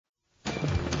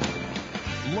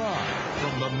Live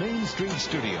from the Main Street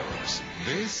Studios,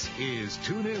 this is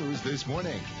 2 News This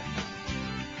Morning.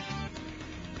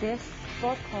 This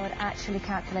BOD pod actually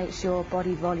calculates your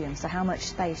body volume, so how much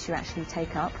space you actually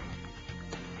take up.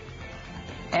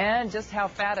 And just how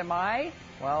fat am I?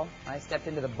 Well, I stepped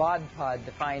into the BOD pod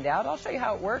to find out. I'll show you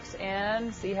how it works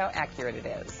and see how accurate it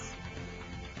is.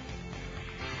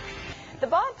 The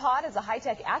BOD pod is a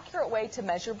high-tech, accurate way to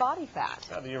measure body fat.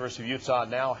 The University of Utah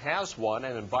now has one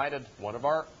and invited one of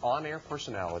our on-air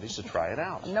personalities to try it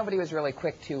out. Nobody was really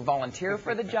quick to volunteer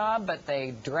for the job, but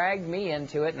they dragged me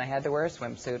into it, and I had to wear a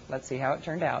swimsuit. Let's see how it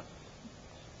turned out.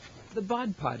 The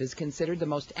BOD pod is considered the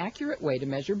most accurate way to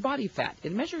measure body fat.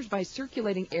 It measures by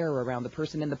circulating air around the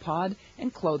person in the pod,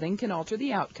 and clothing can alter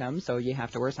the outcome, so you have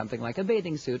to wear something like a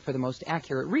bathing suit for the most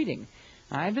accurate reading.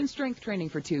 I've been strength training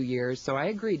for 2 years, so I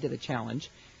agreed to the challenge.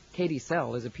 Katie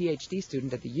Sell is a PhD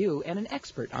student at the U and an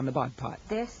expert on the BOD pod.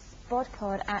 This BOD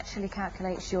pod actually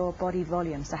calculates your body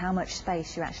volume, so how much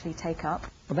space you actually take up.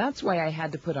 Well, that's why I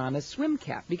had to put on a swim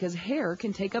cap, because hair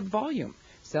can take up volume.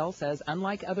 Sell says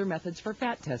unlike other methods for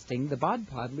fat testing, the BOD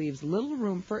pod leaves little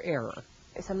room for error.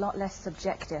 It's a lot less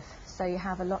subjective, so you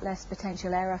have a lot less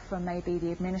potential error from maybe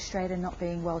the administrator not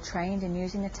being well trained in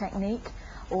using the technique.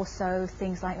 Also,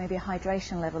 things like maybe a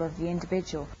hydration level of the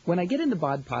individual. When I get in the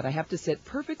BOD pod, I have to sit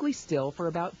perfectly still for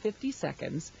about 50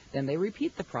 seconds. Then they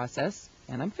repeat the process,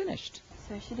 and I'm finished.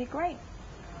 So she did great.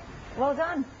 Well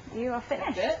done. You are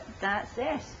finished. That's it? That's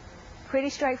it. Pretty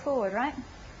straightforward, right?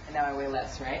 And now I weigh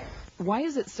less, right? Why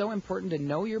is it so important to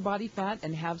know your body fat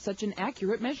and have such an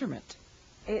accurate measurement?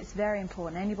 It's very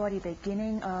important. Anybody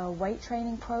beginning a weight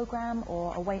training program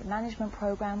or a weight management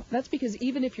program. That's because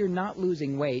even if you're not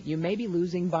losing weight, you may be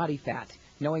losing body fat.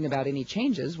 Knowing about any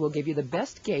changes will give you the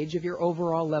best gauge of your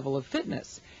overall level of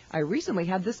fitness. I recently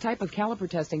had this type of caliper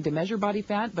testing to measure body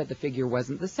fat, but the figure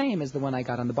wasn't the same as the one I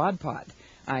got on the BOD pod.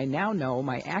 I now know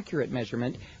my accurate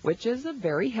measurement, which is a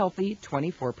very healthy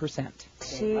 24%.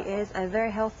 She is a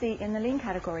very healthy in the lean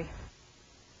category.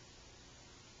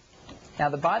 Now,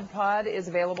 the BOD pod is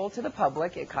available to the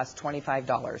public. It costs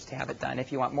 $25 to have it done.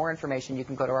 If you want more information, you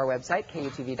can go to our website,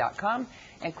 KUTV.com,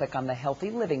 and click on the Healthy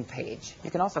Living page.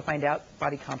 You can also find out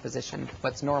body composition,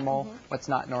 what's normal, what's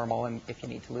not normal, and if you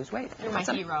need to lose weight. You're my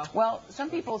hero. Well,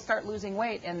 some people start losing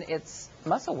weight, and it's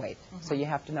muscle weight, so you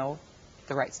have to know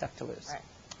the right stuff to lose. Right.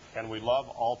 And we love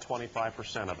all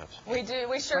 25% of it. We do.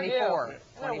 We sure 24. do.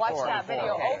 I'm going to watch that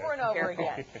video Okay. over and over Careful.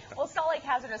 again. Well, Salt Lake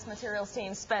Hazardous Materials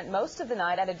team spent most of the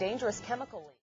night at a dangerous chemical leak.